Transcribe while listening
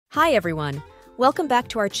Hi everyone, welcome back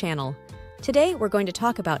to our channel. Today we're going to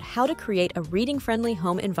talk about how to create a reading-friendly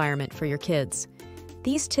home environment for your kids.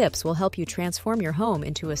 These tips will help you transform your home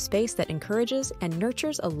into a space that encourages and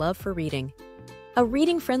nurtures a love for reading. A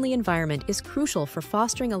reading-friendly environment is crucial for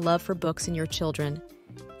fostering a love for books in your children.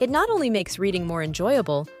 It not only makes reading more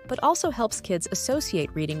enjoyable, but also helps kids associate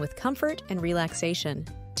reading with comfort and relaxation.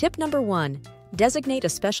 Tip number 1, designate a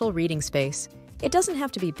special reading space. It doesn't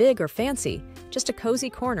have to be big or fancy, just a cozy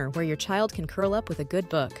corner where your child can curl up with a good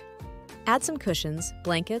book. Add some cushions,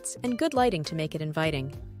 blankets, and good lighting to make it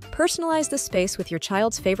inviting. Personalize the space with your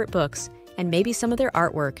child's favorite books and maybe some of their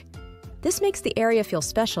artwork. This makes the area feel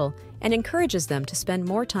special and encourages them to spend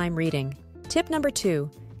more time reading. Tip number 2,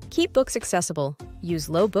 keep books accessible. Use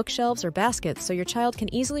low bookshelves or baskets so your child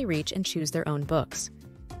can easily reach and choose their own books.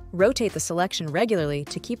 Rotate the selection regularly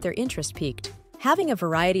to keep their interest piqued. Having a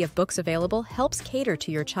variety of books available helps cater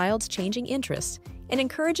to your child's changing interests and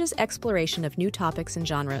encourages exploration of new topics and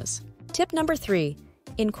genres. Tip number 3,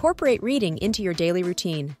 incorporate reading into your daily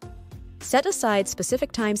routine. Set aside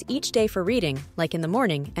specific times each day for reading, like in the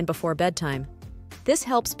morning and before bedtime. This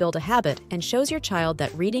helps build a habit and shows your child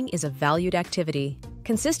that reading is a valued activity.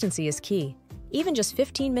 Consistency is key. Even just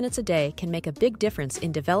 15 minutes a day can make a big difference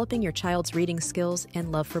in developing your child's reading skills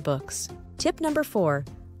and love for books. Tip number 4,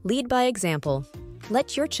 lead by example.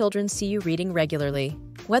 Let your children see you reading regularly.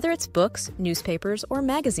 Whether it's books, newspapers, or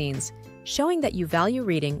magazines, showing that you value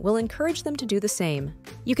reading will encourage them to do the same.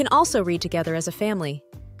 You can also read together as a family.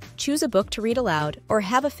 Choose a book to read aloud or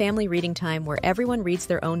have a family reading time where everyone reads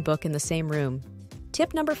their own book in the same room.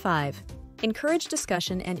 Tip number 5, encourage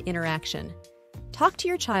discussion and interaction. Talk to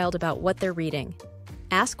your child about what they're reading.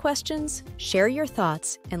 Ask questions, share your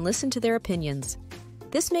thoughts, and listen to their opinions.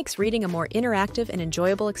 This makes reading a more interactive and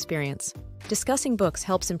enjoyable experience. Discussing books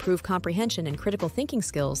helps improve comprehension and critical thinking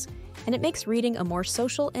skills, and it makes reading a more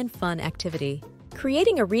social and fun activity.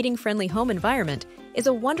 Creating a reading-friendly home environment is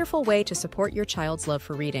a wonderful way to support your child's love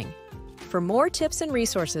for reading. For more tips and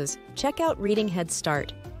resources, check out Reading Head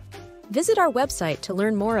Start. Visit our website to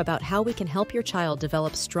learn more about how we can help your child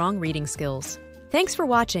develop strong reading skills. Thanks for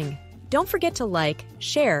watching. Don't forget to like,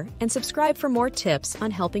 share, and subscribe for more tips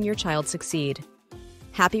on helping your child succeed.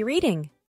 Happy reading!